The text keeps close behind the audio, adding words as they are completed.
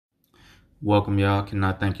Welcome, y'all.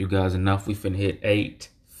 Cannot thank you guys enough. We finna hit 8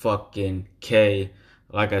 fucking K.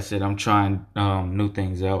 Like I said, I'm trying new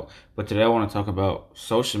things out. But today I want to talk about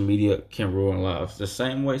social media can ruin lives. The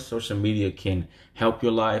same way social media can help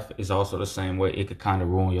your life is also the same way it could kind of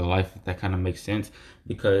ruin your life, if that kind of makes sense.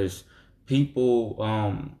 Because people,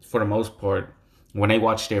 for the most part, when they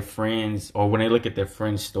watch their friends or when they look at their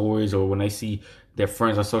friends' stories or when they see their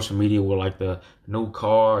friends on social media with like the new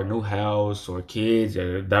car, new house, or kids,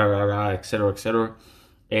 or da da da, et cetera,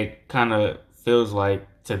 it kind of feels like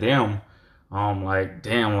to them, like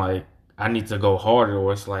damn, like I need to go harder,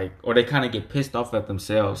 or it's like, or they kind of get pissed off at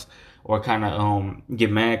themselves, or kind of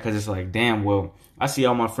get mad because it's like, damn, well, I see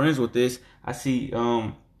all my friends with this. I see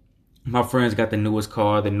my friends got the newest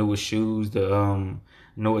car, the newest shoes, the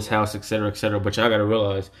newest house, et cetera. But y'all gotta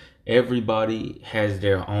realize everybody has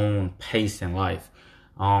their own pace in life.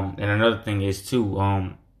 And another thing is too,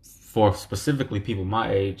 for specifically people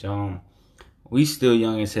my age, we still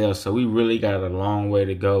young as hell, so we really got a long way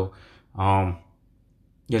to go. Um,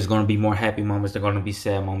 there's gonna be more happy moments, there's gonna be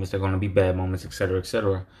sad moments, there's gonna be bad moments, et cetera, et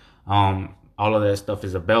cetera. All of that stuff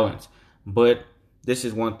is a balance. But this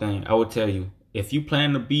is one thing I would tell you. If you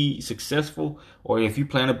plan to be successful, or if you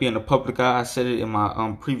plan to be in the public eye, I said it in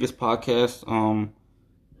my previous podcast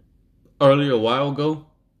earlier a while ago,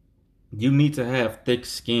 you need to have thick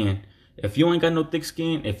skin. If you ain't got no thick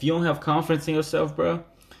skin, if you don't have confidence in yourself, bro,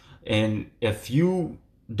 and if you're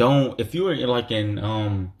like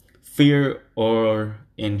in fear or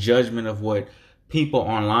in judgment of what people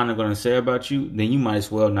online are gonna say about you, then you might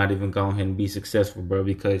as well not even go ahead and be successful, bro,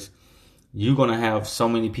 because you're gonna have so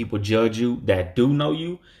many people judge you that do know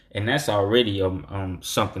you, and that's already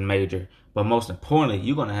something major. But most importantly,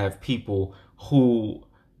 you're gonna have people who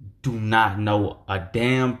do not know a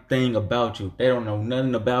damn thing about you. They don't know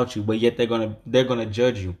nothing about you, but yet they're gonna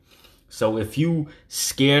judge you. So if you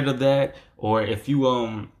scared of that, or if you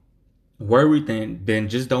worried, then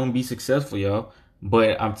just don't be successful, y'all.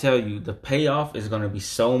 But I'm telling you, the payoff is gonna be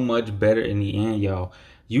so much better in the end, y'all.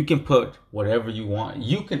 You can put whatever you want.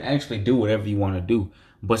 You can actually do whatever you want to do.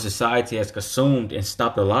 But society has consumed and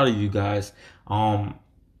stopped a lot of you guys,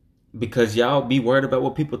 because y'all be worried about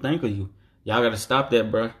what people think of you. Y'all gotta stop that,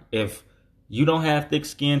 bro. If you don't have thick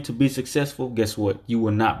skin to be successful, guess what? You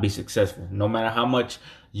will not be successful. No matter how much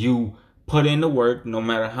you put in the work, no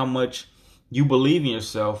matter how much you believe in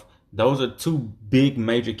yourself, those are two big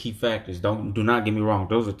major key factors. Do not get me wrong.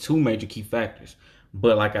 Those are two major key factors.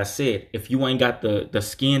 But like I said, if you ain't got the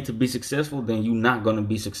skin to be successful, then you're not gonna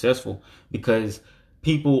be successful, because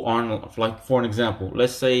people aren't, like, for an example,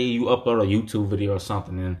 let's say you upload a YouTube video or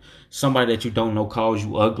something and somebody that you don't know calls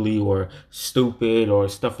you ugly or stupid or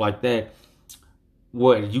stuff like that.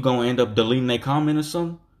 What, you gonna end up deleting their comment or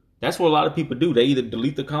something? That's what a lot of people do. They either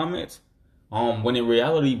delete the comments, when in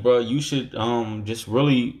reality, bro, you should just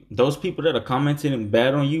really, those people that are commenting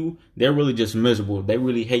bad on you, they're really just miserable. They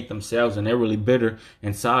really hate themselves and they're really bitter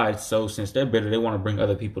inside. So since they're bitter, they want to bring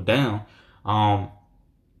other people down.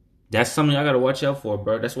 That's something y'all gotta watch out for,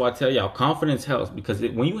 bro. That's why I tell y'all, confidence helps, because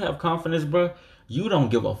when you have confidence, bro, you don't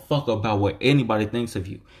give a fuck about what anybody thinks of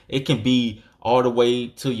you. It can be all the way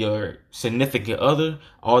to your significant other,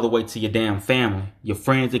 all the way to your damn family, your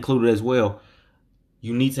friends included as well.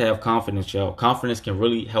 You need to have confidence, y'all. Confidence can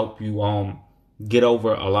really help you get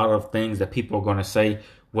over a lot of things that people are gonna say,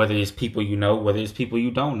 whether it's people you know, whether it's people you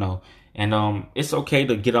don't know. And it's okay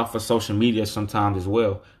to get off of social media sometimes as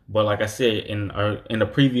well. But like I said in the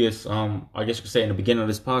previous I guess you could say in the beginning of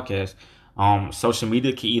this podcast, social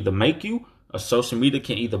media can either make you, or social media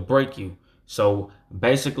can either break you. So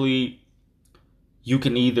basically, you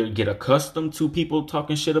can either get accustomed to people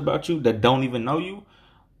talking shit about you that don't even know you,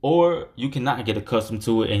 or you cannot get accustomed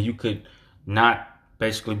to it and you could not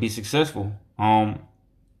basically be successful.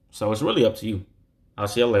 So it's really up to you. I'll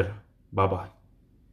see you later. Bye bye.